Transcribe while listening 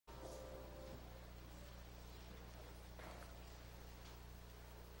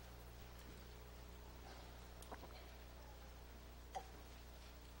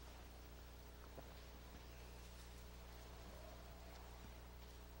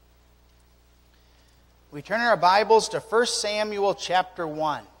We turn our Bibles to 1 Samuel chapter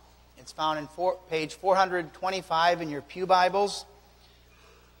 1. It's found in page 425 in your pew Bibles.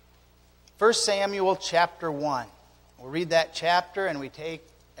 1 Samuel chapter 1. We'll read that chapter and we take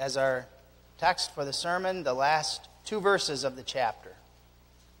as our text for the sermon the last two verses of the chapter.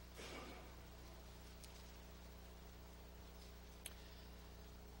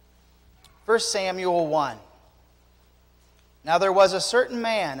 First Samuel 1. Now there was a certain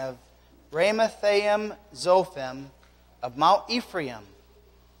man of Ramathaim Zophim of Mount Ephraim,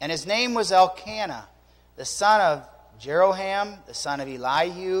 and his name was Elkanah, the son of Jeroham, the son of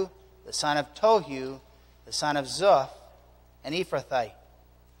Elihu, the son of Tohu, the son of Zuph, an Ephrathite.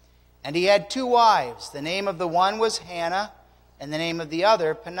 And he had two wives. The name of the one was Hannah, and the name of the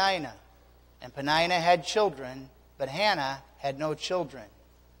other Peninnah. And Peninnah had children, but Hannah had no children.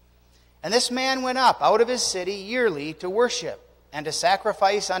 And this man went up out of his city yearly to worship and to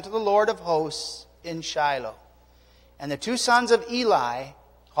sacrifice unto the Lord of hosts in Shiloh. And the two sons of Eli,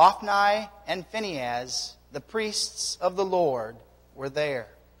 Hophni and Phinehas, the priests of the Lord, were there.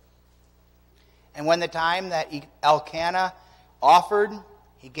 And when the time that Elkanah offered,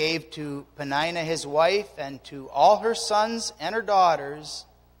 he gave to Peninnah his wife and to all her sons and her daughters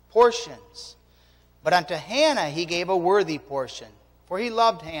portions. But unto Hannah he gave a worthy portion, for he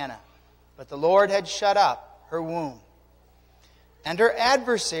loved Hannah. But the Lord had shut up her womb. And her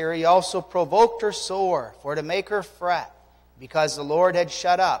adversary also provoked her sore, for to make her fret, because the Lord had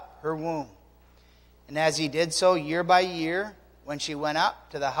shut up her womb. And as he did so year by year, when she went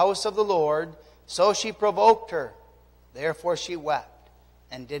up to the house of the Lord, so she provoked her. Therefore she wept,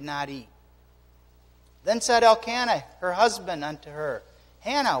 and did not eat. Then said Elkanah her husband unto her,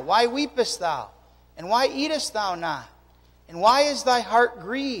 Hannah, why weepest thou? And why eatest thou not? And why is thy heart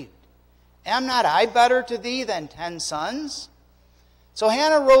grieved? Am not I better to thee than 10 sons? So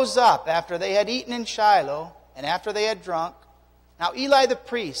Hannah rose up after they had eaten in Shiloh, and after they had drunk. Now Eli the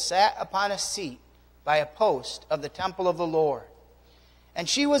priest sat upon a seat by a post of the temple of the Lord. And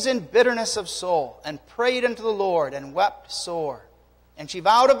she was in bitterness of soul, and prayed unto the Lord, and wept sore. And she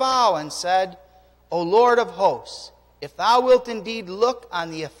vowed a vow, and said, O Lord of hosts, if thou wilt indeed look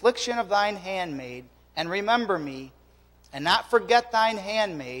on the affliction of thine handmaid, and remember me, and not forget thine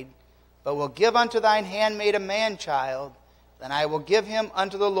handmaid, but will give unto thine handmaid a man-child, then I will give him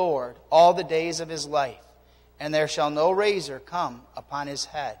unto the Lord all the days of his life, and there shall no razor come upon his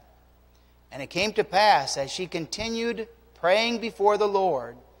head. And it came to pass, as she continued praying before the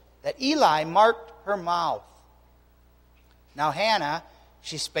Lord, that Eli marked her mouth. Now Hannah,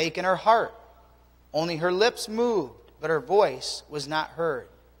 she spake in her heart, only her lips moved, but her voice was not heard.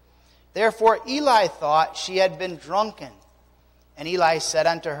 Therefore Eli thought she had been drunken. And Eli said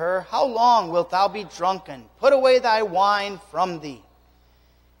unto her, How long wilt thou be drunken? Put away thy wine from thee.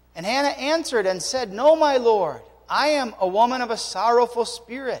 And Hannah answered and said, No, my Lord, I am a woman of a sorrowful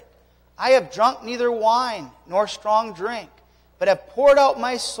spirit. I have drunk neither wine nor strong drink, but have poured out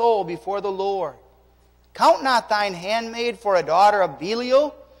my soul before the Lord. Count not thine handmaid for a daughter of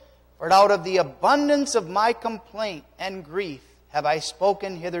Belial, for out of the abundance of my complaint and grief have I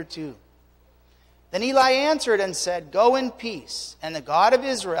spoken hitherto. Then Eli answered and said, Go in peace, and the God of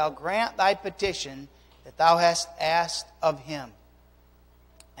Israel grant thy petition that thou hast asked of him.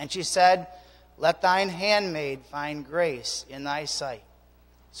 And she said, Let thine handmaid find grace in thy sight.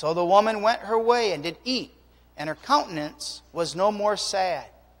 So the woman went her way and did eat, and her countenance was no more sad.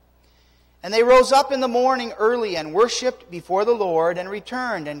 And they rose up in the morning early and worshipped before the Lord, and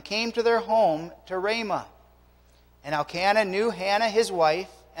returned and came to their home to Ramah. And Elkanah knew Hannah his wife,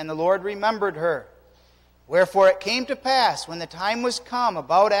 and the Lord remembered her. Wherefore it came to pass, when the time was come,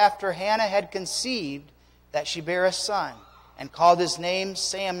 about after Hannah had conceived, that she bare a son, and called his name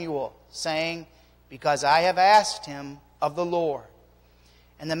Samuel, saying, Because I have asked him of the Lord.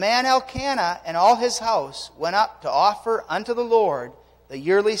 And the man Elkanah and all his house went up to offer unto the Lord the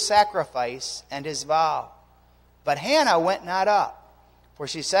yearly sacrifice and his vow. But Hannah went not up, for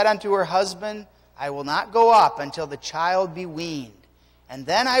she said unto her husband, I will not go up until the child be weaned, and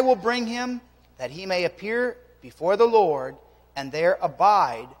then I will bring him, that he may appear before the Lord, and there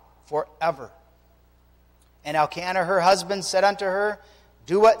abide forever. And Elkanah her husband said unto her,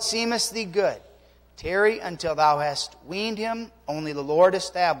 Do what seemeth thee good. Tarry until thou hast weaned him, only the Lord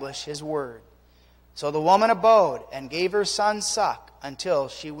establish his word. So the woman abode, and gave her son suck, until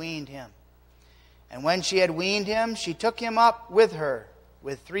she weaned him. And when she had weaned him, she took him up with her,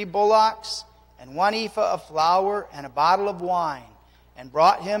 with 3 bullocks, and 1 ephah of flour, and a bottle of wine, and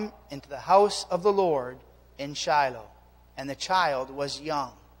brought him into the house of the Lord in Shiloh. And the child was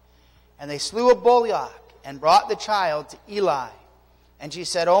young. And they slew a bullock, and brought the child to Eli. And she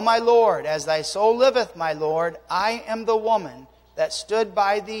said, O my Lord, as thy soul liveth, my Lord, I am the woman that stood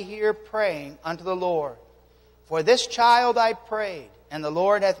by thee here praying unto the Lord. For this child I prayed, and the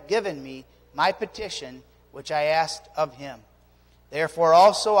Lord hath given me my petition, which I asked of him. Therefore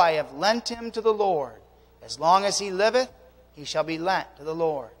also I have lent him to the Lord. As long as he liveth, he shall be lent to the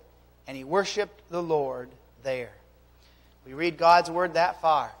Lord. And he worshipped the Lord there. We read God's word that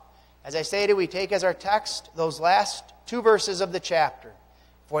far. As I stated, we take as our text those last 2 verses of the chapter.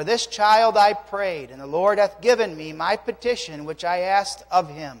 For this child I prayed, and the Lord hath given me my petition which I asked of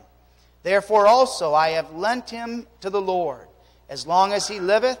him. Therefore also I have lent him to the Lord. As long as he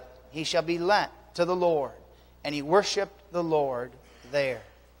liveth, he shall be lent to the Lord. And he worshipped the Lord there.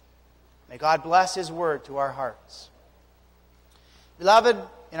 May God bless his word to our hearts. Beloved,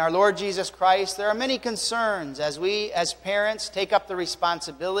 in our Lord Jesus Christ, there are many concerns as we, as parents, take up the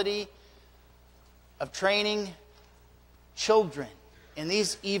responsibility of training children in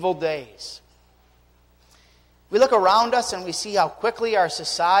these evil days. We look around us and we see how quickly our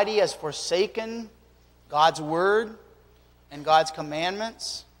society has forsaken God's word and God's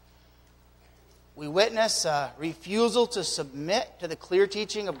commandments. We witness a refusal to submit to the clear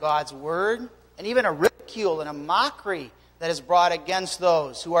teaching of God's word, and even a ridicule and a mockery that is brought against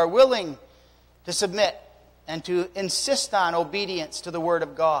those who are willing to submit and to insist on obedience to the Word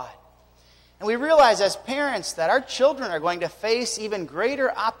of God. And we realize as parents that our children are going to face even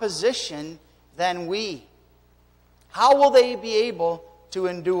greater opposition than we. How will they be able to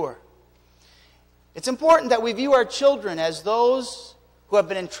endure? It's important that we view our children as those who have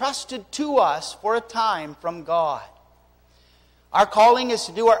been entrusted to us for a time from God. Our calling is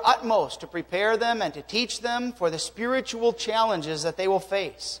to do our utmost to prepare them and to teach them for the spiritual challenges that they will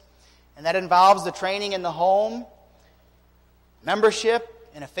face. And that involves the training in the home, membership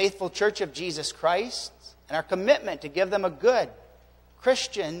in a faithful church of Jesus Christ, and our commitment to give them a good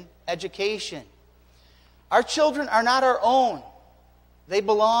Christian education. Our children are not our own. They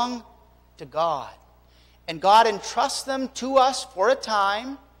belong to God. And God entrusts them to us for a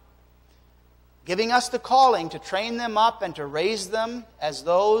time, giving us the calling to train them up and to raise them as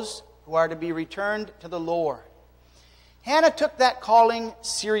those who are to be returned to the Lord. Hannah took that calling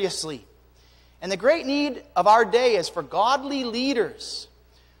seriously. And the great need of our day is for godly leaders,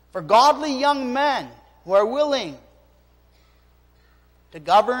 for godly young men who are willing to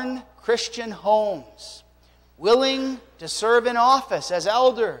govern Christian homes, willing to serve in office as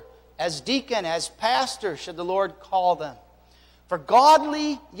elder, as deacon, as pastor, should the Lord call them. For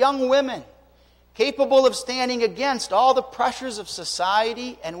godly young women capable of standing against all the pressures of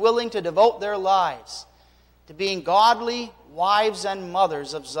society and willing to devote their lives to being godly wives and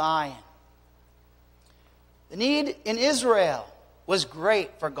mothers of Zion. The need in Israel was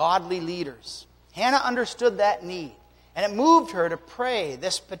great for godly leaders. Hannah understood that need, and it moved her to pray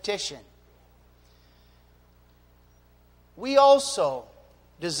this petition. We also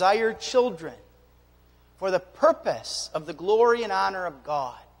desire children for the purpose of the glory and honor of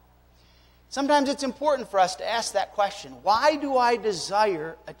God. Sometimes it's important for us to ask that question. Why do I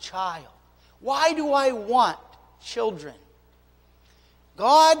desire a child? Why do I want children?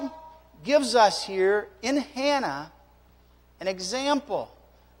 God gives us here in Hannah an example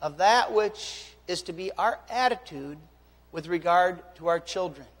of that which is to be our attitude with regard to our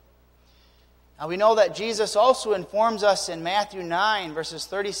children. Now we know that Jesus also informs us in Matthew 9, verses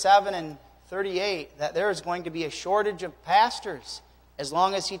 37 and 38, that there is going to be a shortage of pastors as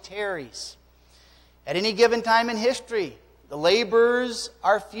long as he tarries. At any given time in history, the laborers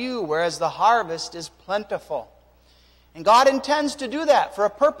are few, whereas the harvest is plentiful. And God intends to do that for a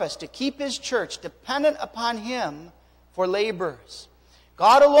purpose, to keep his church dependent upon him for laborers.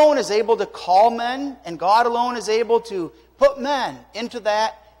 God alone is able to call men, and God alone is able to put men into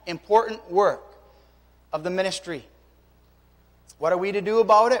that important work of the ministry. What are we to do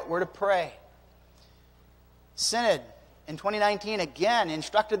about it? We're to pray. Synod in 2019 again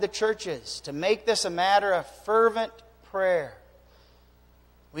instructed the churches to make this a matter of fervent prayer.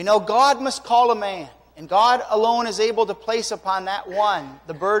 We know God must call a man, and God alone is able to place upon that one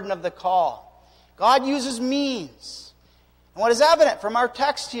the burden of the call. God uses means. And what is evident from our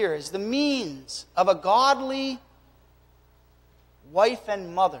text here is the means of a godly wife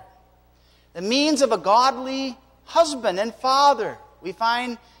and mother. The means of a godly husband and father. We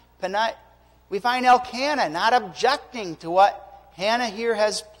find Elkanah not objecting to what Hannah here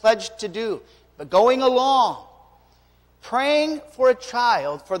has pledged to do, but going along, praying for a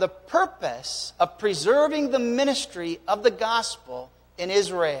child for the purpose of preserving the ministry of the gospel in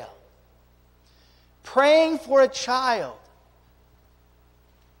Israel. Praying for a child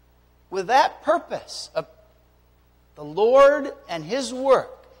with that purpose of the Lord and His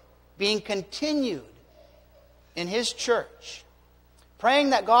work being continued in His church,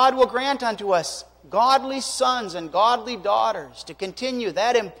 praying that God will grant unto us godly sons and godly daughters to continue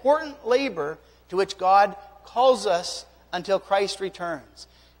that important labor to which God calls us until Christ returns.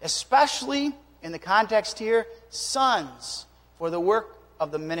 Especially, in the context here, sons for the work of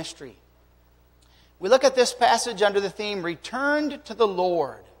the ministry. We look at this passage under the theme, Returned to the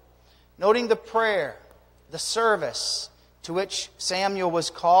Lord, noting the prayer, the service to which Samuel was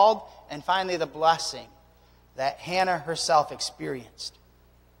called, and finally the blessing that Hannah herself experienced.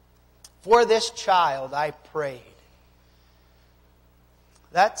 For this child I prayed.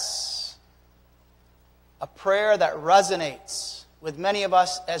 That's a prayer that resonates with many of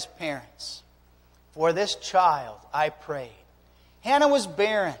us as parents. For this child I prayed. Hannah was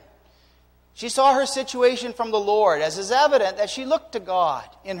barren. She saw her situation from the Lord, as is evident that she looked to God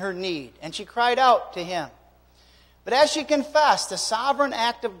in her need, and she cried out to Him. But as she confessed the sovereign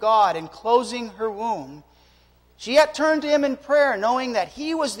act of God in closing her womb, she yet turned to Him in prayer, knowing that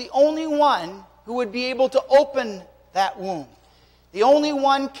He was the only one who would be able to open that womb, the only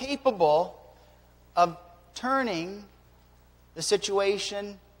one capable of turning the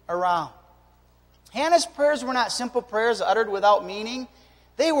situation around. Hannah's prayers were not simple prayers uttered without meaning.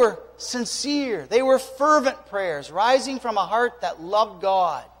 They were sincere. They were fervent prayers rising from a heart that loved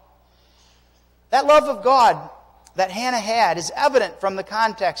God. That love of God that Hannah had is evident from the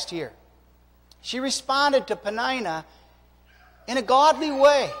context here. She responded to Peninnah in a godly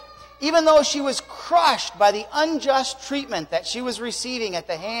way, even though she was crushed by the unjust treatment that she was receiving at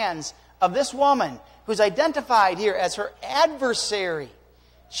the hands of this woman who's identified here as her adversary.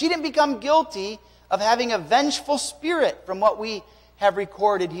 She didn't become guilty of having a vengeful spirit from what we have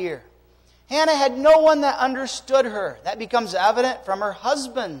recorded here. Hannah had no one that understood her. That becomes evident from her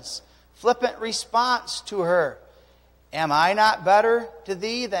husband's flippant response to her. Am I not better to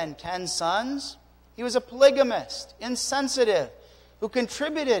thee than 10 sons? He was a polygamist, insensitive, who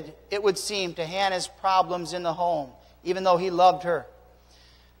contributed, it would seem, to Hannah's problems in the home, even though he loved her.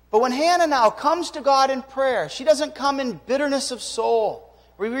 But when Hannah now comes to God in prayer, she doesn't come in bitterness of soul.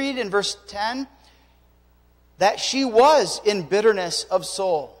 We read in verse 10 that she was in bitterness of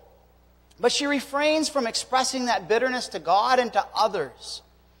soul. But she refrains from expressing that bitterness to God and to others.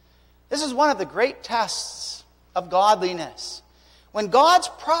 This is one of the great tests of godliness. When God's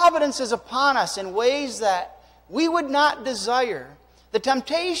providence is upon us in ways that we would not desire, the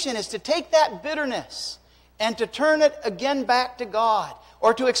temptation is to take that bitterness and to turn it again back to God,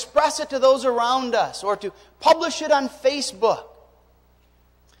 or to express it to those around us, or to publish it on Facebook.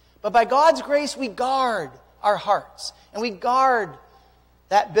 But by God's grace, we guard our hearts, and we guard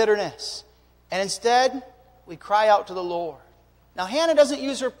that bitterness. And instead, we cry out to the Lord. Now, Hannah doesn't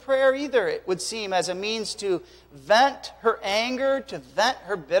use her prayer either, it would seem, as a means to vent her anger, to vent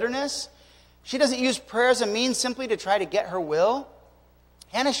her bitterness. She doesn't use prayer as a means simply to try to get her will.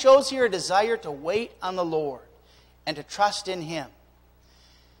 Hannah shows here a desire to wait on the Lord and to trust in Him.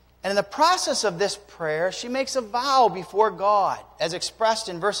 And in the process of this prayer, she makes a vow before God, as expressed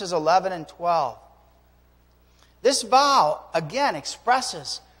in verses 11 and 12. This vow, again,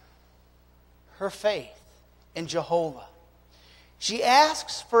 expresses her faith in Jehovah. She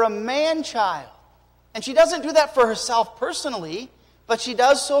asks for a man-child. And she doesn't do that for herself personally, but she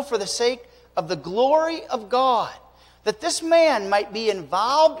does so for the sake of the glory of God, that this man might be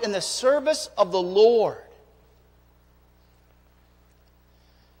involved in the service of the Lord.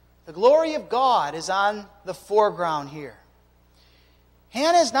 The glory of God is on the foreground here.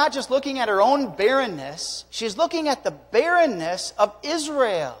 Hannah is not just looking at her own barrenness, she's looking at the barrenness of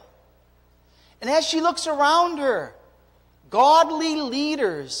Israel. And as she looks around her, godly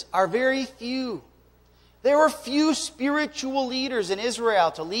leaders are very few. There were few spiritual leaders in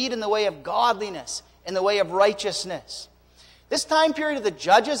Israel to lead in the way of godliness, in the way of righteousness. This time period of the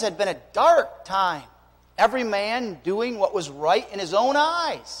judges had been a dark time. Every man doing what was right in his own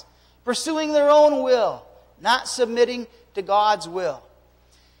eyes, pursuing their own will, not submitting to God's will.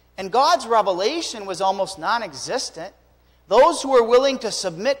 And God's revelation was almost non-existent. Those who were willing to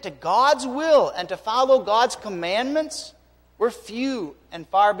submit to God's will and to follow God's commandments were few and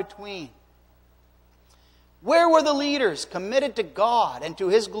far between. Where were the leaders committed to God and to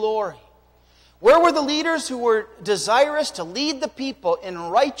His glory? Where were the leaders who were desirous to lead the people in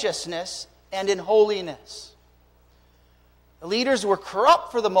righteousness and in holiness? The leaders were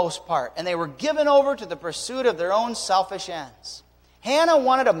corrupt for the most part, and they were given over to the pursuit of their own selfish ends. Hannah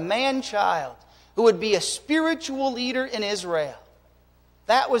wanted a man-child who would be a spiritual leader in Israel.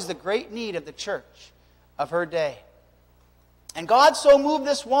 That was the great need of the church of her day. And God so moved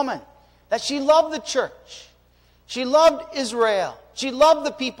this woman that she loved the church. She loved Israel. She loved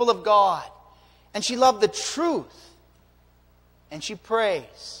the people of God. And she loved the truth. And she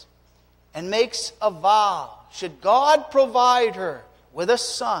prays and makes a vow. Should God provide her with a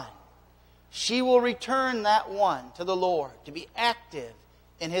son, she will return that one to the Lord to be active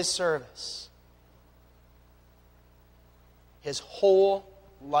in His service his whole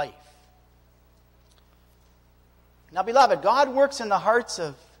life. Now, beloved, God works in the hearts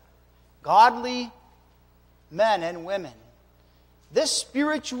of godly men and women this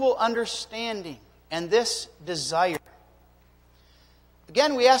spiritual understanding and this desire.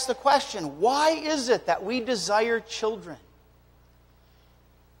 Again, we ask the question, why is it that we desire children?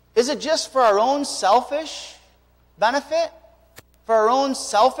 Is it just for our own selfish benefit? For our own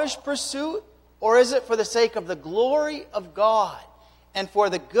selfish pursuit? Or is it for the sake of the glory of God and for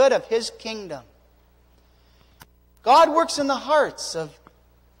the good of His kingdom? God works in the hearts of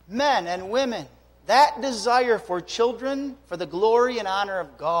men and women that desire for children for the glory and honor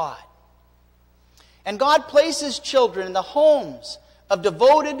of God. And God places children in the homes of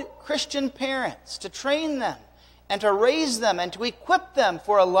devoted Christian parents to train them and to raise them and to equip them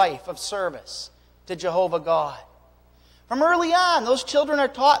for a life of service to Jehovah God. From early on, those children are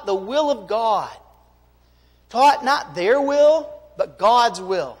taught the will of God. Taught not their will, but God's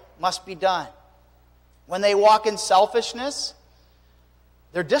will must be done. When they walk in selfishness,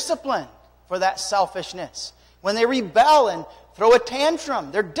 they're disciplined for that selfishness. When they rebel and throw a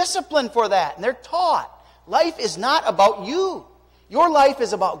tantrum, they're disciplined for that, and they're taught life is not about you. Your life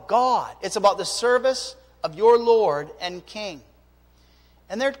is about God. It's about the service of your Lord and King.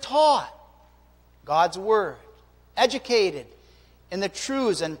 And they're taught God's Word, educated in the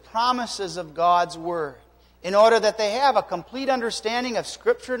truths and promises of God's Word, in order that they have a complete understanding of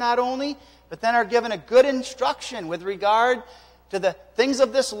Scripture not only, but then are given a good instruction with regard to the things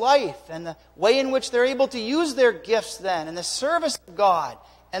of this life and the way in which they're able to use their gifts then in the service of God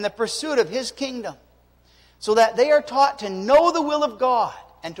and the pursuit of His kingdom, so that they are taught to know the will of God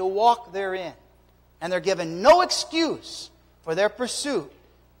and to walk therein. And they're given no excuse for their pursuit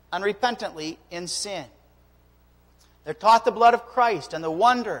unrepentantly in sin. They're taught the blood of Christ and the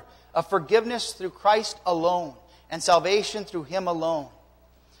wonder of forgiveness through Christ alone and salvation through Him alone.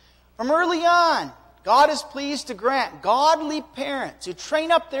 From early on, God is pleased to grant godly parents who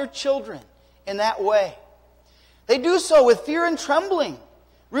train up their children in that way. They do so with fear and trembling,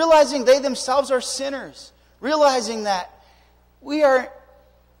 realizing they themselves are sinners, realizing that we are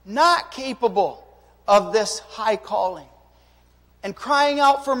not capable of this high calling, and crying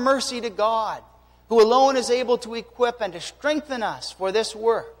out for mercy to God, who alone is able to equip and to strengthen us for this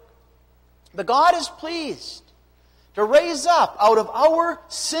work. But God is pleased to raise up out of our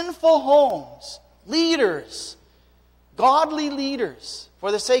sinful homes leaders, godly leaders,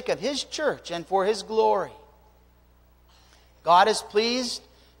 for the sake of His church and for His glory. God is pleased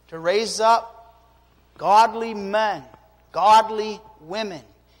to raise up godly men, godly women,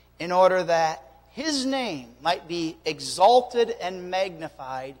 in order that His name might be exalted and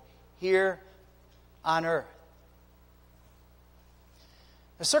magnified here on earth.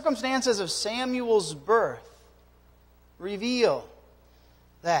 The circumstances of Samuel's birth reveal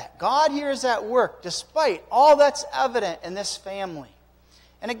that God here is at work despite all that's evident in this family.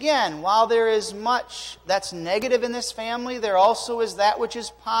 And again, while there is much that's negative in this family, there also is that which is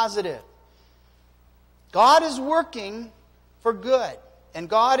positive. God is working for good. And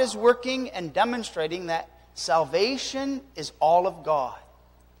God is working and demonstrating that salvation is all of God.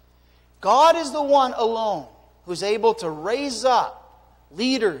 God is the one alone who's able to raise up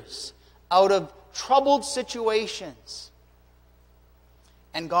leaders out of troubled situations.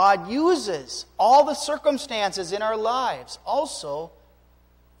 And God uses all the circumstances in our lives also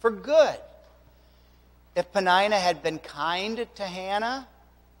for good. If Peninnah had been kind to Hannah,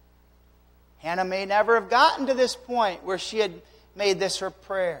 Hannah may never have gotten to this point where she had made this her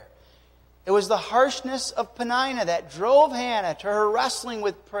prayer. It was the harshness of Peninnah that drove Hannah to her wrestling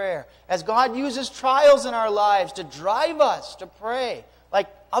with prayer, as God uses trials in our lives to drive us to pray like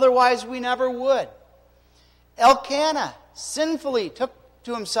otherwise we never would. Elkanah sinfully took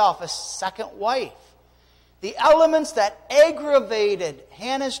to himself a second wife. The elements that aggravated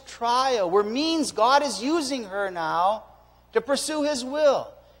Hannah's trial were means God is using her now to pursue His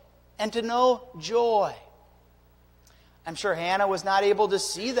will and to know joy. I'm sure Hannah was not able to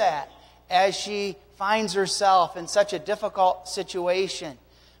see that as she finds herself in such a difficult situation.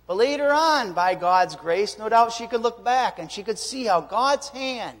 But later on, by God's grace, no doubt she could look back and she could see how God's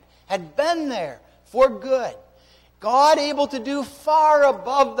hand had been there for good. God able to do far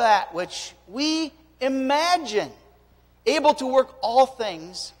above that which we imagine, able to work all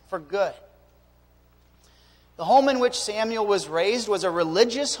things for good. The home in which Samuel was raised was a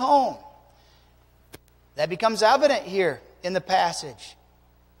religious home. That becomes evident here in the passage.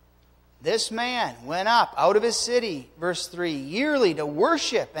 This man went up out of his city, verse 3, yearly to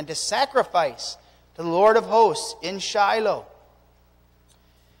worship and to sacrifice to the Lord of hosts in Shiloh.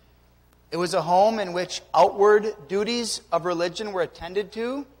 It was a home in which outward duties of religion were attended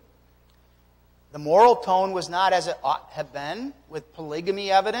to. The moral tone was not as it ought to have been, with polygamy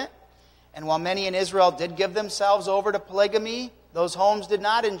evident. And while many in Israel did give themselves over to polygamy, those homes did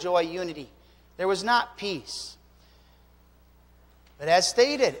not enjoy unity. There was not peace. But as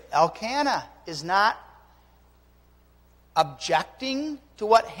stated, Elkanah is not objecting to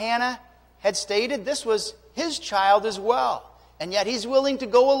what Hannah had stated. This was his child as well. And yet he's willing to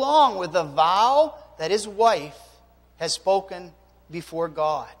go along with the vow that his wife has spoken before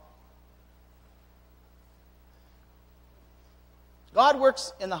God. God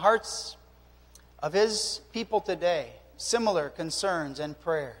works in the hearts of His people today, similar concerns and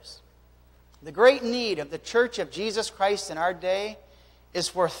prayers. The great need of the Church of Jesus Christ in our day is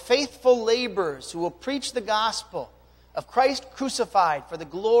for faithful laborers who will preach the gospel of Christ crucified for the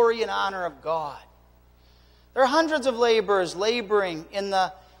glory and honor of God. There are hundreds of laborers laboring in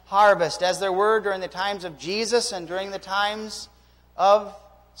the harvest, as there were during the times of Jesus and during the times of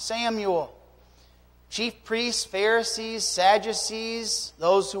Samuel. Chief priests, Pharisees, Sadducees,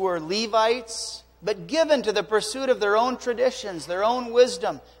 those who were Levites, but given to the pursuit of their own traditions, their own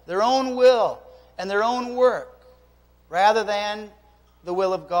wisdom, their own will, and their own work, rather than the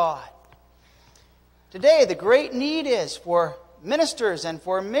will of God. Today, the great need is for ministers and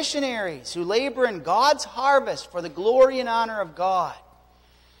for missionaries who labor in God's harvest for the glory and honor of God.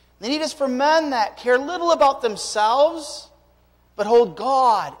 The need is for men that care little about themselves, but hold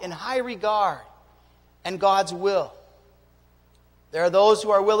God in high regard and God's will. There are those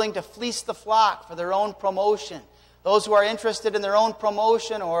who are willing to fleece the flock for their own promotion, those who are interested in their own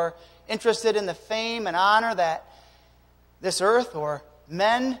promotion or interested in the fame and honor that this earth or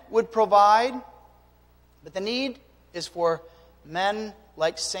men would provide. But the need is for men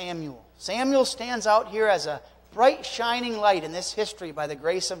like Samuel. Samuel stands out here as a bright shining light in this history by the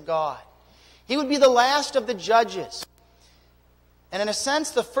grace of God. He would be the last of the judges, and in a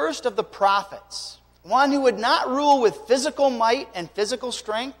sense the first of the prophets. One who would not rule with physical might and physical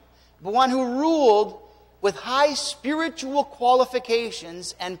strength, but one who ruled with high spiritual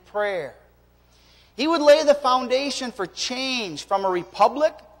qualifications and prayer. He would lay the foundation for change from a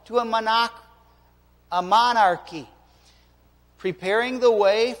republic to a monarchy, preparing the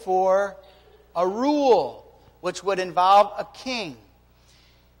way for a rule which would involve a king.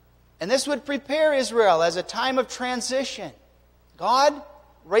 And this would prepare Israel as a time of transition. God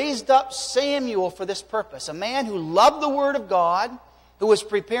raised up Samuel for this purpose, a man who loved the Word of God, who was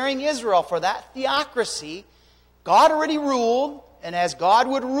preparing Israel for that theocracy. God already ruled, and as God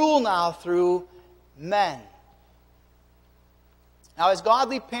would rule now through men. Now, as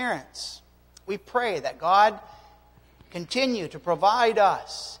godly parents, we pray that God continue to provide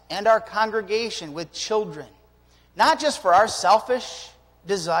us and our congregation with children, not just for our selfish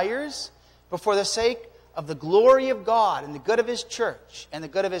desires, but for the sake of the glory of God and the good of His church and the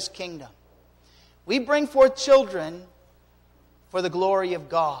good of His kingdom. We bring forth children for the glory of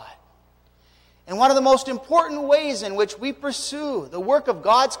God. And one of the most important ways in which we pursue the work of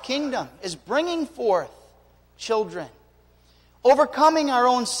God's kingdom is bringing forth children. Overcoming our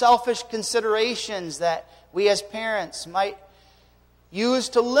own selfish considerations that we as parents might use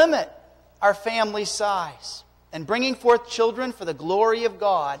to limit our family size, and bringing forth children for the glory of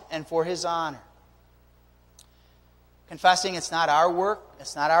God and for His honor. Confessing it's not our work,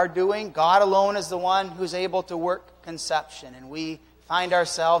 it's not our doing. God alone is the one who's able to work conception, and we find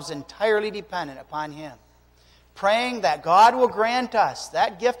ourselves entirely dependent upon Him. Praying that God will grant us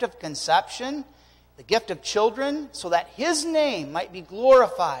that gift of conception, the gift of children, so that His name might be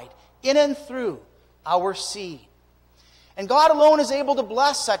glorified in and through our seed. And God alone is able to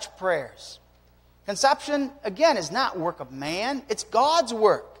bless such prayers. Conception, again, is not work of man, it's God's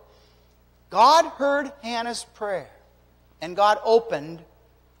work. God heard Hannah's prayer, and God opened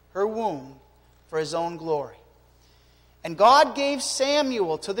her womb for His own glory. And God gave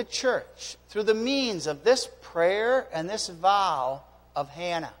Samuel to the church through the means of this prayer and this vow of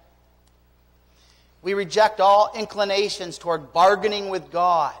Hannah. We reject all inclinations toward bargaining with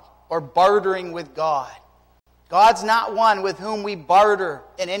God or bartering with God. God's not one with whom we barter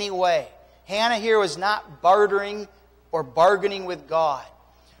in any way. Hannah here was not bartering or bargaining with God.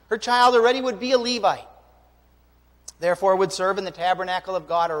 Her child already would be a Levite, therefore would serve in the tabernacle of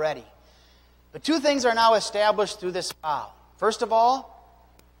God already. But two things are now established through this vow. First of all,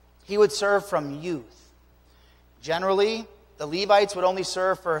 he would serve from youth. Generally, the Levites would only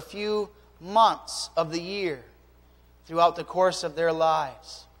serve for a few months of the year throughout the course of their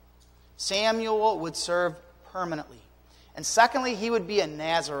lives. Samuel would serve permanently. And secondly, he would be a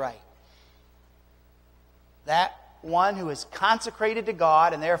Nazirite. That one who is consecrated to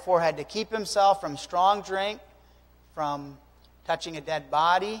God and therefore had to keep himself from strong drink, from touching a dead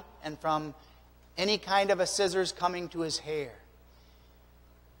body, and from any kind of a scissors coming to his hair.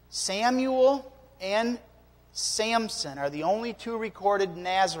 Samuel and Samson are the only two recorded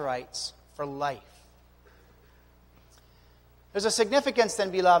Nazirites for life. There's a significance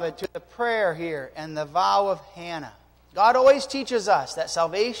then, beloved, to the prayer here and the vow of Hannah. God always teaches us that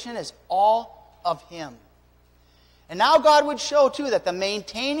salvation is all of Him. And now God would show, too, that the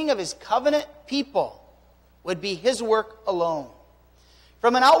maintaining of His covenant people would be His work alone.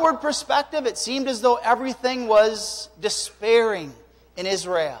 From an outward perspective, it seemed as though everything was despairing in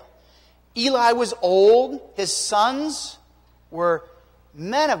Israel. Eli was old. His sons were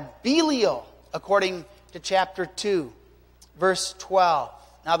men of Belial, according to chapter 2, verse 12.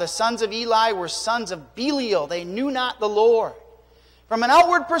 Now the sons of Eli were sons of Belial. They knew not the Lord. From an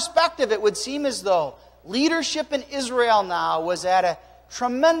outward perspective, it would seem as though leadership in Israel now was at a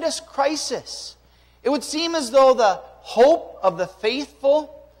tremendous crisis. It would seem as though the hope of the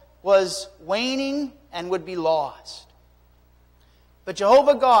faithful was waning and would be lost. But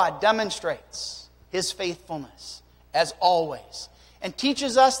Jehovah God demonstrates His faithfulness, as always, and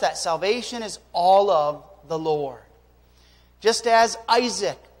teaches us that salvation is all of the Lord. Just as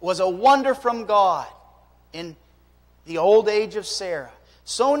Isaac was a wonder from God in the old age of Sarah,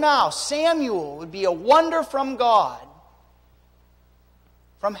 so now Samuel would be a wonder from God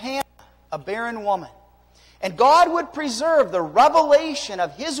from Hannah, a barren woman. And God would preserve the revelation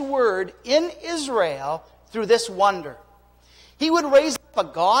of His word in Israel through this wonder. He would raise up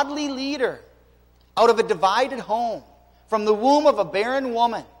a godly leader out of a divided home, from the womb of a barren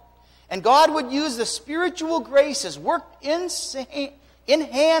woman. And God would use the spiritual graces worked in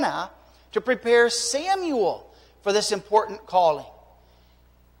Hannah to prepare Samuel for this important calling.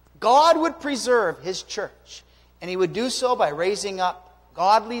 God would preserve His church, and He would do so by raising up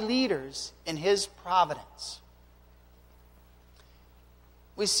godly leaders in His providence.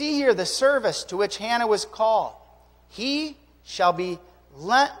 We see here the service to which Hannah was called. He shall be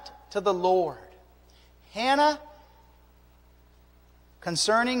lent to the Lord. Hannah,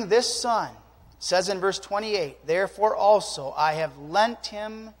 concerning this son, says in verse 28, "Therefore also I have lent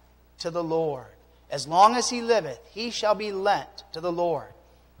him to the Lord. As long as he liveth, he shall be lent to the Lord."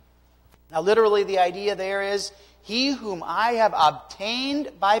 Now literally the idea there is, he whom I have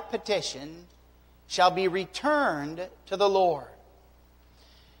obtained by petition shall be returned to the Lord.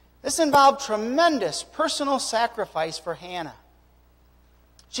 This involved tremendous personal sacrifice for Hannah.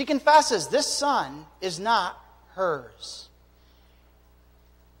 She confesses this son is not hers.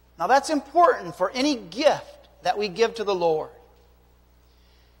 Now that's important for any gift that we give to the Lord.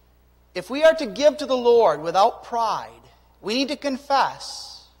 If we are to give to the Lord without pride, we need to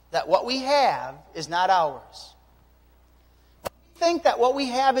confess that what we have is not ours. When we think that what we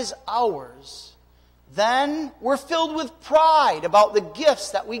have is ours, then we're filled with pride about the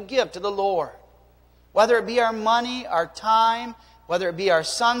gifts that we give to the Lord. Whether it be our money, our time, whether it be our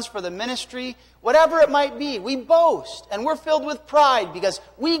sons for the ministry, whatever it might be, we boast and we're filled with pride because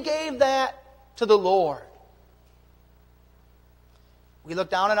we gave that to the Lord. We look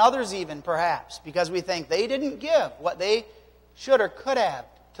down on others even, perhaps, because we think they didn't give what they should or could have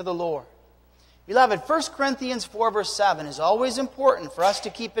to the Lord. Beloved, 1 Corinthians 4 verse 7 is always important for us to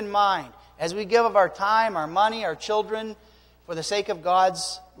keep in mind as we give of our time, our money, our children, for the sake of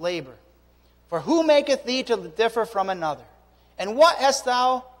God's labor. "For who maketh thee to differ from another? And what hast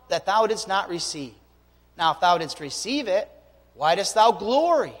thou that thou didst not receive? Now if thou didst receive it, why dost thou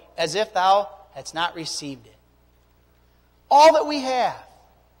glory as if thou hadst not received it?" All that we have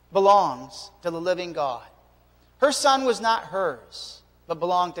belongs to the living God. Her son was not hers, but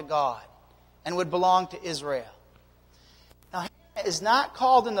belonged to God and would belong to Israel. Now, Hannah is not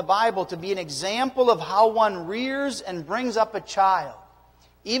called in the Bible to be an example of how one rears and brings up a child,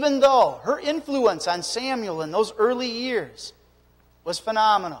 even though her influence on Samuel in those early years was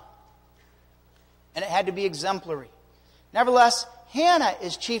phenomenal, and it had to be exemplary. Nevertheless, Hannah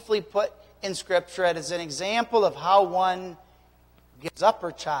is chiefly put in Scripture as an example of how one gives up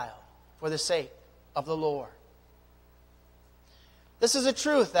her child for the sake of the Lord. This is a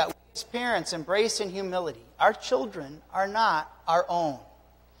truth that we as parents embrace in humility. Our children are not our own.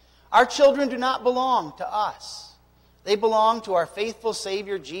 Our children do not belong to us. They belong to our faithful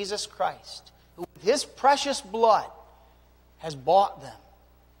Savior, Jesus Christ, who with His precious blood has bought them.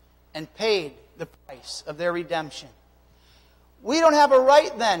 and paid the price of their redemption. We don't have a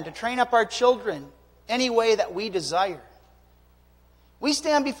right then to train up our children any way that we desire. We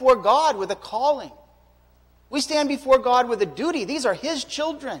stand before God with a calling. We stand before God with a duty. These are His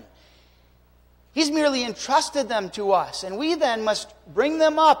children. He's merely entrusted them to us, and we then must bring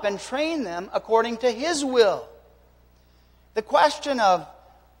them up and train them according to His will. The question of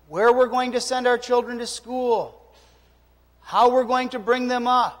where we're going to send our children to school, how we're going to bring them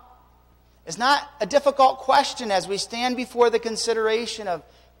up, is not a difficult question as we stand before the consideration of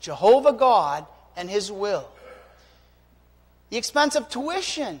Jehovah God and His will. The expense of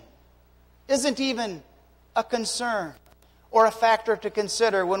tuition isn't even a concern or a factor to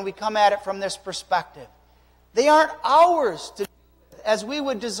consider when we come at it from this perspective. They aren't ours to do as we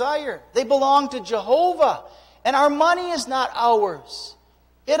would desire. They belong to Jehovah. And our money is not ours.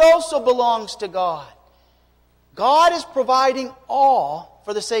 It also belongs to God. God is providing all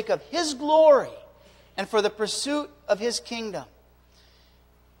for the sake of His glory and for the pursuit of His kingdom.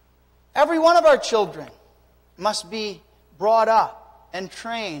 Every one of our children must be brought up and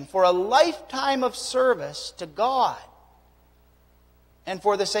trained for a lifetime of service to God and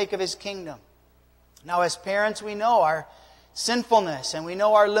for the sake of His kingdom. Now, as parents, we know our sinfulness and we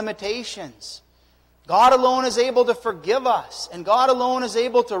know our limitations. God alone is able to forgive us, and God alone is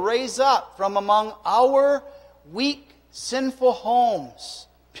able to raise up from among our weak, sinful homes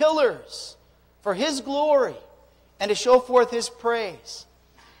pillars for His glory and to show forth His praise.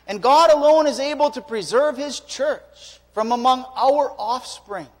 And God alone is able to preserve His church from among our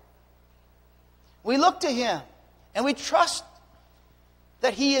offspring. We look to Him and we trust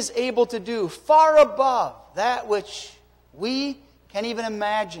that He is able to do far above that which we can even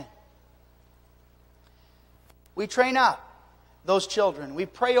imagine. We train up those children. We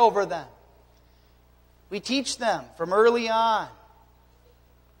pray over them. We teach them from early on.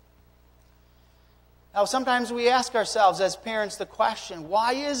 Now, sometimes we ask ourselves as parents the question,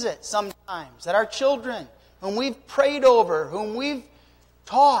 why is it sometimes that our children, whom we've prayed over, whom we've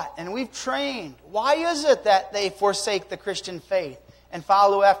taught and we've trained, why is it that they forsake the Christian faith and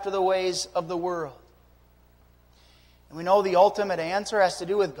follow after the ways of the world? And we know the ultimate answer has to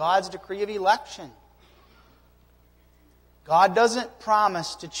do with God's decree of election. God doesn't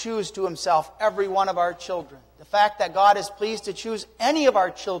promise to choose to Himself every one of our children. The fact that God is pleased to choose any of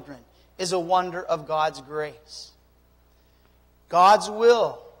our children is a wonder of God's grace. God's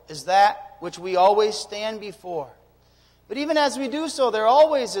will is that which we always stand before. But even as we do so, there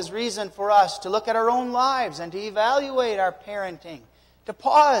always is reason for us to look at our own lives and to evaluate our parenting, to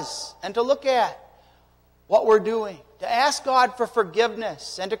pause and to look at what we're doing, to ask God for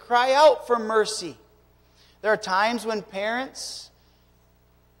forgiveness and to cry out for mercy. There are times when parents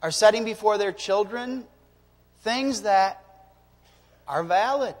are setting before their children things that are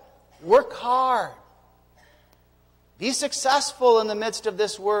valid. Work hard. Be successful in the midst of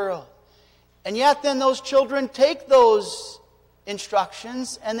this world. And yet then those children take those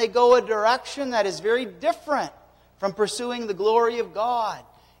instructions and they go a direction that is very different from pursuing the glory of God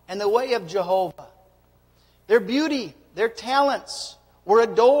and the way of Jehovah. Their beauty, their talents were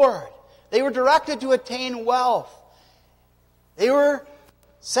adored. They were directed to attain wealth. They were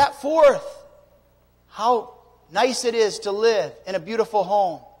set forth how nice it is to live in a beautiful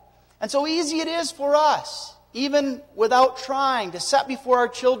home. And so easy it is for us, even without trying, to set before our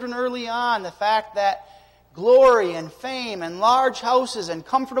children early on the fact that glory and fame and large houses and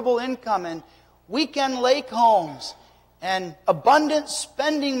comfortable income and weekend lake homes and abundant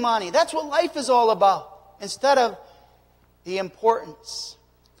spending money, that's what life is all about. Instead of the importance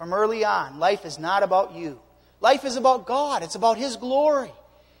from early on, life is not about you. Life is about God. It's about His glory.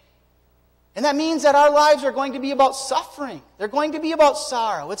 And that means that our lives are going to be about suffering. They're going to be about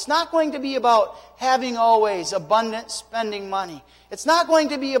sorrow. It's not going to be about having always abundant spending money. It's not going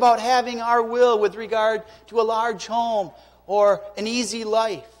to be about having our will with regard to a large home or an easy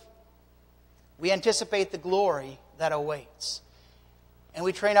life. We anticipate the glory that awaits. And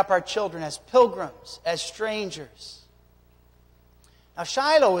we train up our children as pilgrims, as strangers. Now,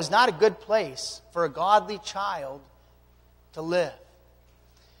 Shiloh is not a good place for a godly child to live.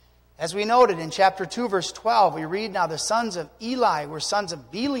 As we noted in chapter 2, verse 12, we read, "Now the sons of Eli were sons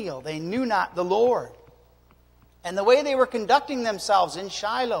of Belial. They knew not the Lord." And the way they were conducting themselves in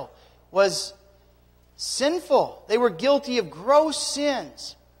Shiloh was sinful. They were guilty of gross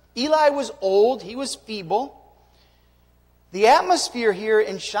sins. Eli was old. He was feeble. The atmosphere here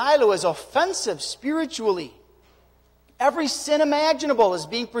in Shiloh is offensive spiritually. Every sin imaginable is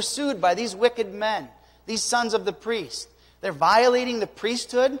being pursued by these wicked men, these sons of the priest. They're violating the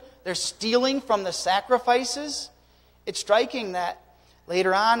priesthood. They're stealing from the sacrifices. It's striking that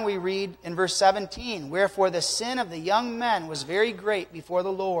Later on we read in verse 17, "Wherefore the sin of the young men was very great before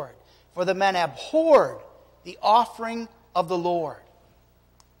the Lord, for the men abhorred the offering of the Lord."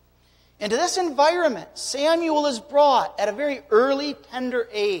 Into this environment, Samuel is brought at a very early, tender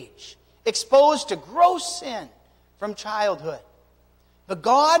age, exposed to gross sin from childhood. But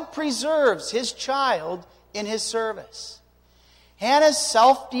God preserves his child in his service. Hannah's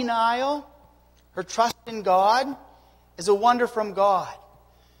self-denial, her trust in God, is a wonder from God.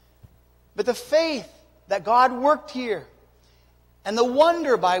 But the faith that God worked here and the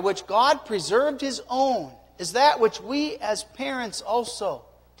wonder by which God preserved his own is that which we as parents also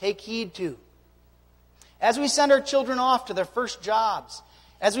take heed to. As we send our children off to their first jobs,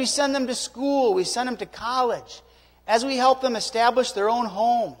 as we send them to school, we send them to college, as we help them establish their own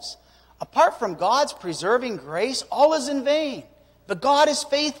homes, apart from God's preserving grace, all is in vain. But God is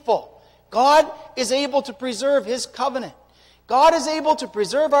faithful. God is able to preserve his covenant. God is able to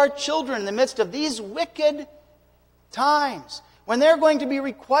preserve our children in the midst of these wicked times when they're going to be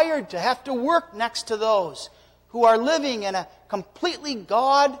required to have to work next to those who are living in a completely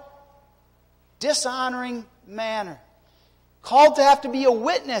God-dishonoring manner, called to have to be a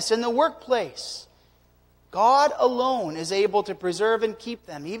witness in the workplace. God alone is able to preserve and keep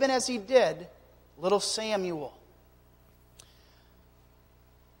them, even as he did little Samuel.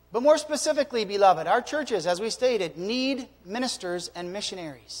 But more specifically, beloved, our churches, as we stated, need ministers and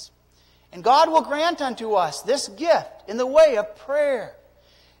missionaries. And God will grant unto us this gift in the way of prayer,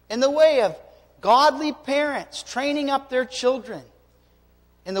 in the way of godly parents training up their children,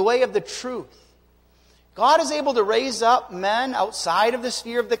 in the way of the truth. God is able to raise up men outside of the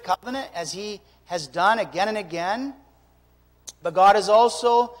sphere of the covenant, as he has done again and again. But God is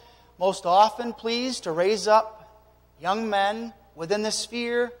also most often pleased to raise up young men within the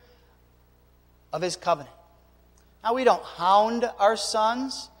sphere of his covenant. Now, we don't hound our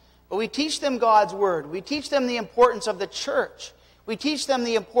sons, but we teach them God's word. We teach them the importance of the church. We teach them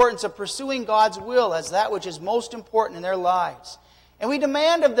the importance of pursuing God's will as that which is most important in their lives. And we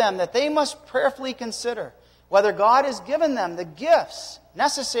demand of them that they must prayerfully consider whether God has given them the gifts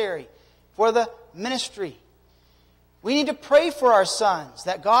necessary for the ministry. We need to pray for our sons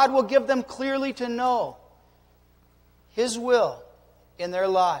that God will give them clearly to know his will in their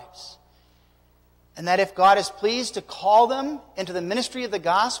lives. And that if God is pleased to call them into the ministry of the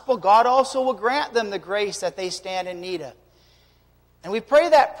gospel, God also will grant them the grace that they stand in need of. And we pray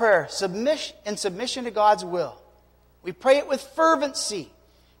that prayer in submission to God's will. We pray it with fervency.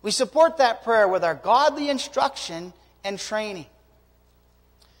 We support that prayer with our godly instruction and training.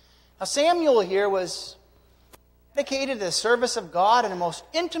 Now, Samuel here was dedicated to the service of God in the most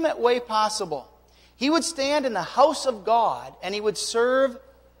intimate way possible. He would stand in the house of God and he would serve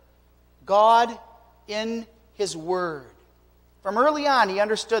God in his word. From early on, he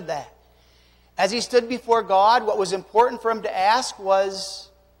understood that. As he stood before God, what was important for him to ask was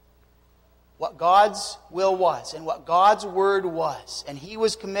what God's will was and what God's word was. And he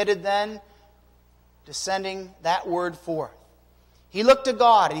was committed then to sending that word forth. He looked to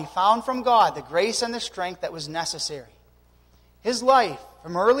God and he found from God the grace and the strength that was necessary. His life,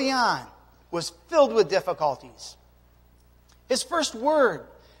 from early on, was filled with difficulties. His first word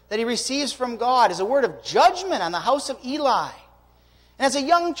that he receives from God is a word of judgment on the house of Eli. And as a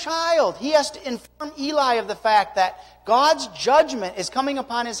young child, he has to inform Eli of the fact that God's judgment is coming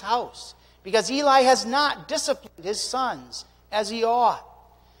upon his house because Eli has not disciplined his sons as he ought.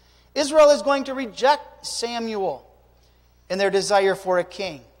 Israel is going to reject Samuel in their desire for a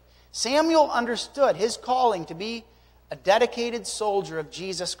king. Samuel understood his calling to be a dedicated soldier of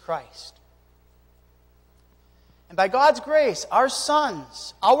Jesus Christ. And by God's grace, our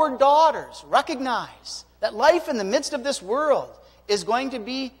sons, our daughters recognize that life in the midst of this world is going to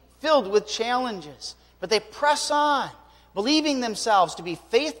be filled with challenges. But they press on, believing themselves to be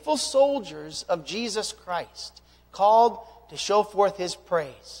faithful soldiers of Jesus Christ, called to show forth his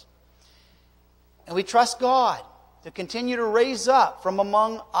praise. And we trust God to continue to raise up from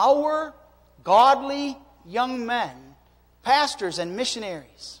among our godly young men, pastors and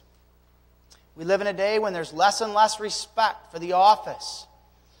missionaries. We live in a day when there's less and less respect for the office.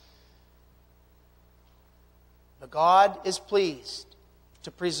 But God is pleased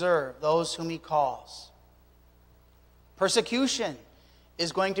to preserve those whom he calls. Persecution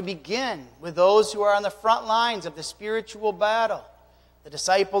is going to begin with those who are on the front lines of the spiritual battle. The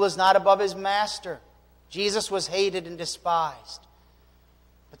disciple is not above his master. Jesus was hated and despised.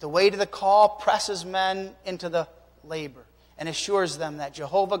 But the weight of the call presses men into the labor and assures them that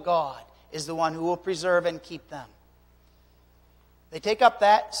Jehovah God is the one who will preserve and keep them. They take up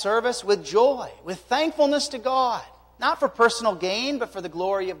that service with joy, with thankfulness to God. not for personal gain, but for the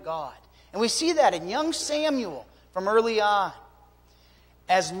glory of God. And we see that in young Samuel from early on.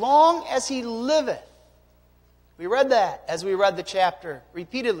 As long as he liveth. We read that as we read the chapter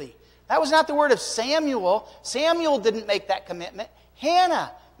repeatedly. That was not the word of Samuel. Samuel didn't make that commitment.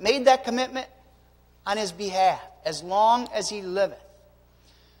 Hannah made that commitment on his behalf. As long as he liveth.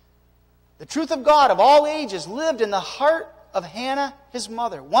 The truth of God of all ages lived in the heart of Hannah, his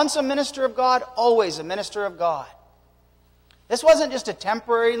mother. Once a minister of God, always a minister of God. This wasn't just a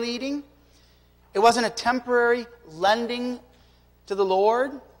temporary leading. It wasn't a temporary lending to the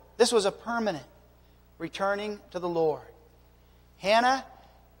Lord. This was a permanent returning to the Lord. Hannah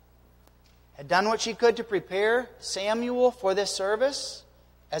had done what she could to prepare Samuel for this service,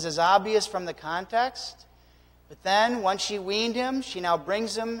 as is obvious from the context. But then, once she weaned him, she now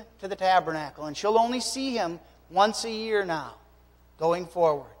brings him to the tabernacle. And she'll only see him once a year now, going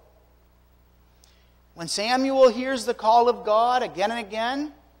forward. When Samuel hears the call of God again and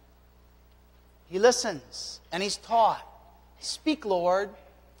again, he listens and he's taught. Speak, Lord,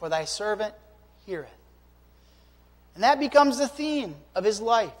 for thy servant heareth. And that becomes the theme of his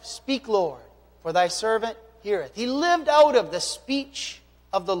life. Speak, Lord, for thy servant heareth. He lived out of the speech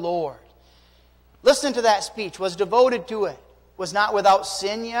of the Lord. Listened to that speech, was devoted to it, was not without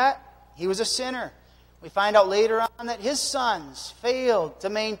sin yet. He was a sinner. We find out later on that his sons failed to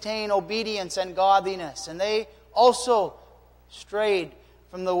maintain obedience and godliness, and they also strayed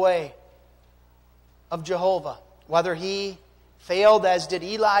from the way of Jehovah. Whether he failed as did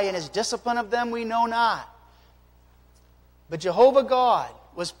Eli in his discipline of them, we know not. But Jehovah God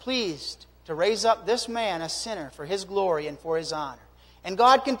was pleased to raise up this man, a sinner, for his glory and for his honor. And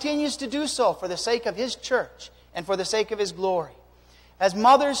God continues to do so for the sake of his church and for the sake of his glory. As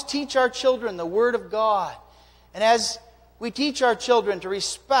mothers teach our children the Word of God, and as we teach our children to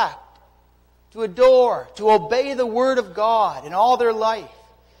respect, to adore, to obey the Word of God in all their life,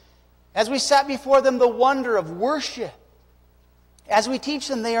 as we set before them the wonder of worship, as we teach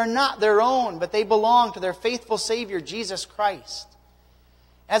them they are not their own, but they belong to their faithful Savior, Jesus Christ,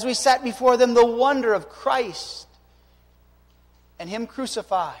 as we set before them the wonder of Christ and Him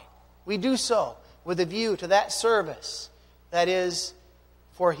crucified, we do so with a view to that service that is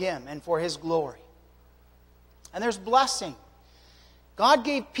for Him and for His glory. And there's blessing. God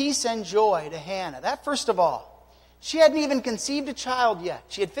gave peace and joy to Hannah. That first of all. She hadn't even conceived a child yet.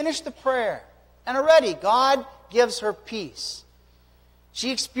 She had finished the prayer. And already God gives her peace. She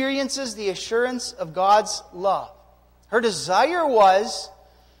experiences the assurance of God's love. Her desire was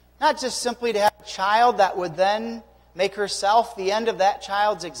not just simply to have a child that would then make herself the end of that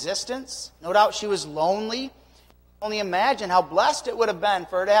child's existence. No doubt she was lonely. Only imagine how blessed it would have been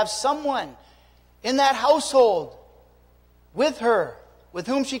for her to have someone in that household with her, with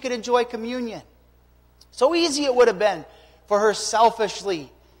whom she could enjoy communion. So easy it would have been for her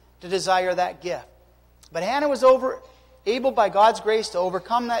selfishly to desire that gift. But Hannah was able by God's grace to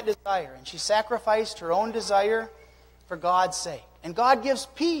overcome that desire, and she sacrificed her own desire for God's sake. And God gives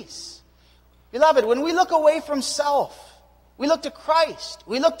peace. Beloved, when we look away from self, we look to Christ,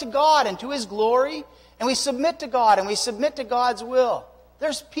 we look to God and to His glory, and we submit to God and we submit to God's will,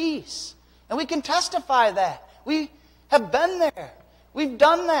 there's peace. And we can testify that. We have been there. We've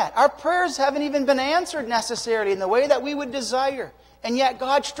done that. Our prayers haven't even been answered necessarily in the way that we would desire. And yet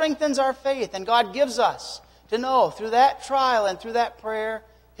God strengthens our faith, and God gives us to know through that trial and through that prayer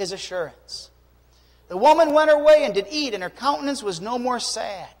His assurance. The woman went her way and did eat, and her countenance was no more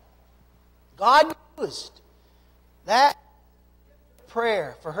sad. God used that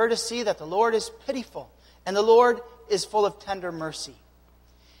prayer for her to see that the Lord is pitiful and the Lord is full of tender mercy.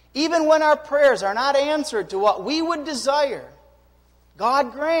 Even when our prayers are not answered to what we would desire,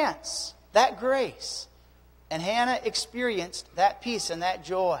 God grants that grace. And Hannah experienced that peace and that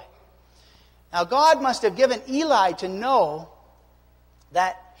joy. Now God must have given Eli to know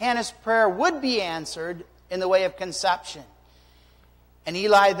that Hannah's prayer would be answered in the way of conception. And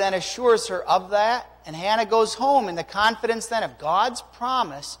Eli then assures her of that, and Hannah goes home in the confidence then of God's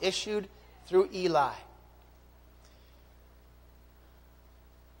promise issued through Eli.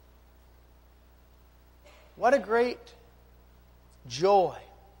 What a great joy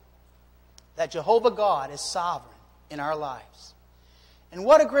that Jehovah God is sovereign in our lives. And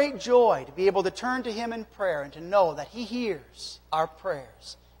what a great joy to be able to turn to Him in prayer and to know that He hears our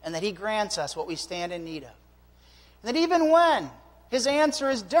prayers and that He grants us what we stand in need of. And that even when His answer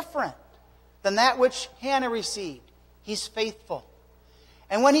is different than that which Hannah received, He's faithful.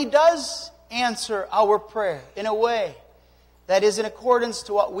 And when He does answer our prayer in a way that is in accordance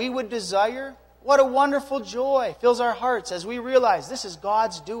to what we would desire, what a wonderful joy fills our hearts as we realize this is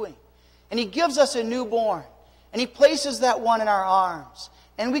God's doing. And He gives us a newborn. And He places that one in our arms.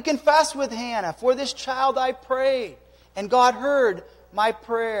 And we confess with Hannah, "For this child I prayed, and God heard my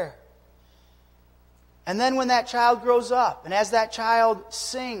prayer." And then when that child grows up, and as that child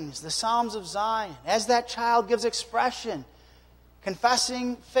sings the Psalms of Zion, as that child gives expression,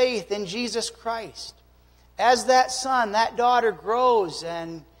 confessing faith in Jesus Christ, as that son, that daughter grows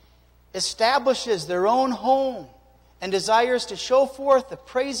and establishes their own home and desires to show forth the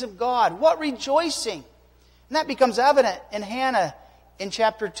praise of God, what rejoicing! And that becomes evident in Hannah in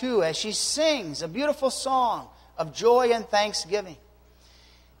chapter 2 as she sings a beautiful song of joy and thanksgiving.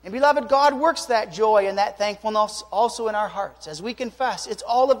 And beloved, God works that joy and that thankfulness also in our hearts as we confess it's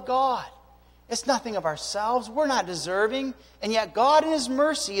all of God. It's nothing of ourselves. We're not deserving. And yet God in His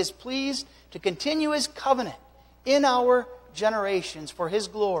mercy is pleased to continue His covenant in our generations for His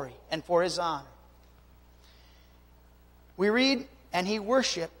glory and for His honor. We read, "And he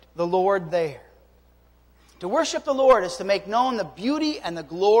worshiped the Lord there." To worship the Lord is to make known the beauty and the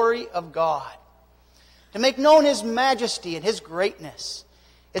glory of God. To make known His majesty and His greatness.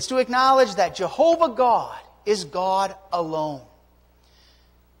 It's to acknowledge that Jehovah God is God alone.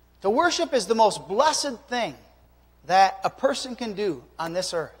 To worship is the most blessed thing that a person can do on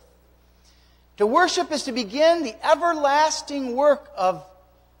this earth. To worship is to begin the everlasting work of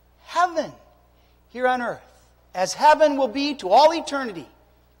heaven here on earth, as heaven will be to all eternity,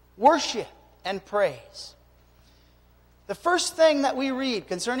 worship and praise. The first thing that we read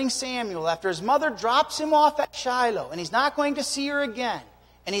concerning Samuel after his mother drops him off at Shiloh and he's not going to see her again,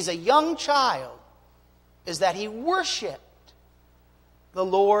 and he's a young child, is that he worshiped the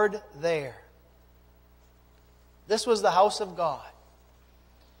Lord there. This was the house of God.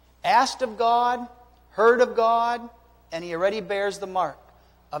 Asked of God, heard of God, and he already bears the mark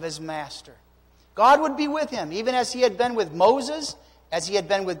of his master. God would be with him, even as He had been with Moses, as He had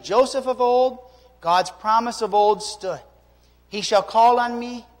been with Joseph of old. God's promise of old stood. "He shall call on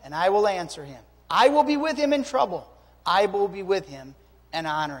me, and I will answer him. I will be with him in trouble. I will be with him and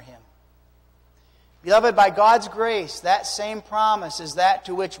honor him." Beloved, by God's grace, that same promise is that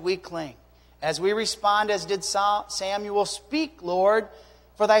to which we cling. As we respond, as did Samuel, "Speak, Lord,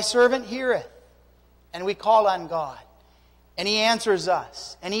 for thy servant heareth." And we call on God. And He answers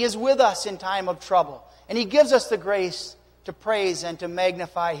us. And He is with us in time of trouble. And He gives us the grace to praise and to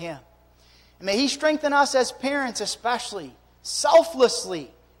magnify Him. And may He strengthen us as parents especially,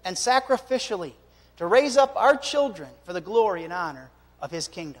 selflessly and sacrificially, to raise up our children for the glory and honor of His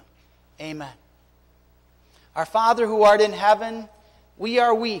kingdom. Amen. Our Father who art in heaven, we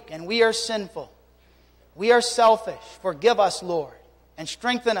are weak and we are sinful. We are selfish. Forgive us, Lord, and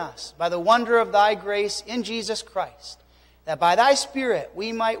strengthen us by the wonder of Thy grace in Jesus Christ, that by Thy Spirit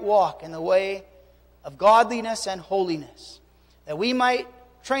we might walk in the way of godliness and holiness, that we might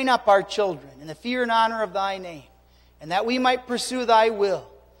train up our children in the fear and honor of Thy name, and that we might pursue Thy will,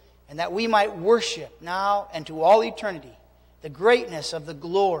 and that we might worship now and to all eternity the greatness of the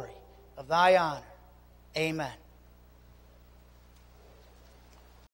glory of Thy honor. Amen.